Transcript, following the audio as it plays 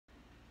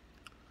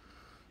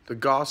The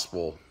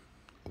gospel,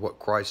 what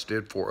Christ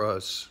did for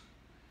us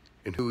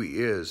and who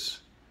he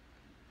is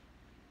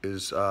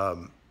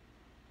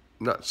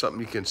not something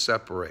you can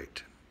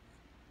separate.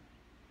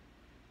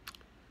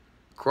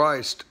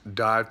 Christ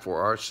died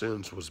for our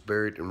sins, was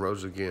buried, and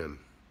rose again.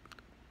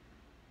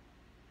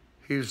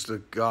 He's the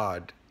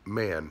God,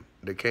 man,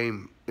 that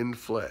came in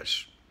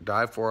flesh,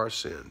 died for our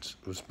sins,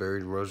 was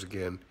buried, and rose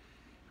again.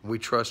 We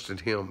trust in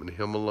him and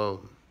him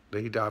alone,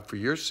 that he died for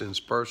your sins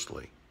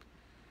personally,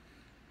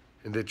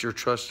 and that you're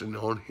trusting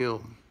on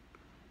him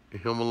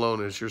and him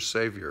alone as your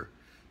Savior,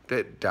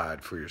 that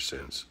died for your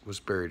sins, was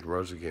buried, and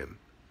rose again.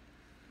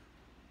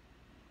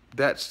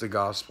 That's the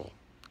gospel,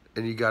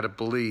 and you got to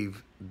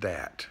believe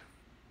that.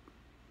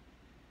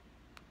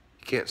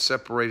 You can't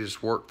separate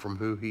his work from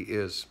who he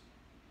is.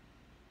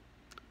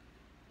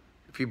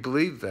 If you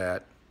believe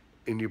that,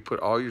 and you put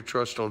all your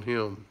trust on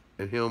him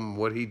and him,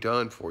 what he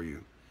done for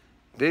you,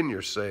 then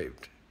you're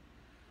saved.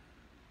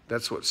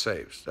 That's what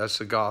saves. That's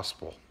the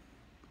gospel.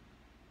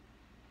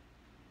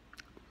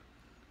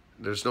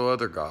 There's no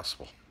other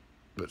gospel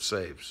that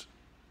saves.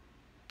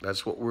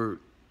 That's what we're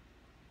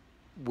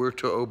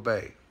to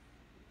obey.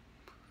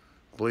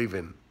 Believe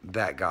in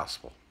that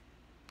gospel,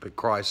 that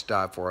Christ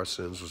died for our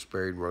sins, was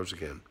buried, and rose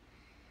again,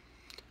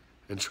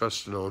 and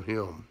trusting on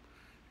him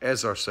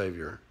as our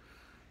Savior.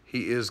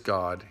 He is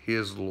God, he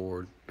is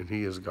Lord, and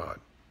he is God.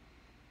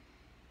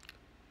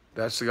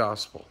 That's the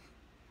gospel.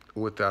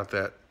 Without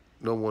that,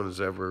 no one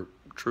is ever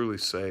truly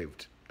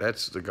saved.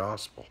 That's the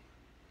gospel.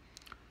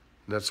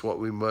 And that's what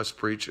we must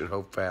preach and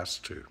hold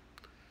fast to.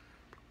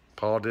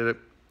 Paul did it.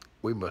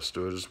 We must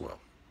do it as well.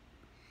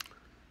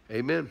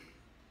 Amen.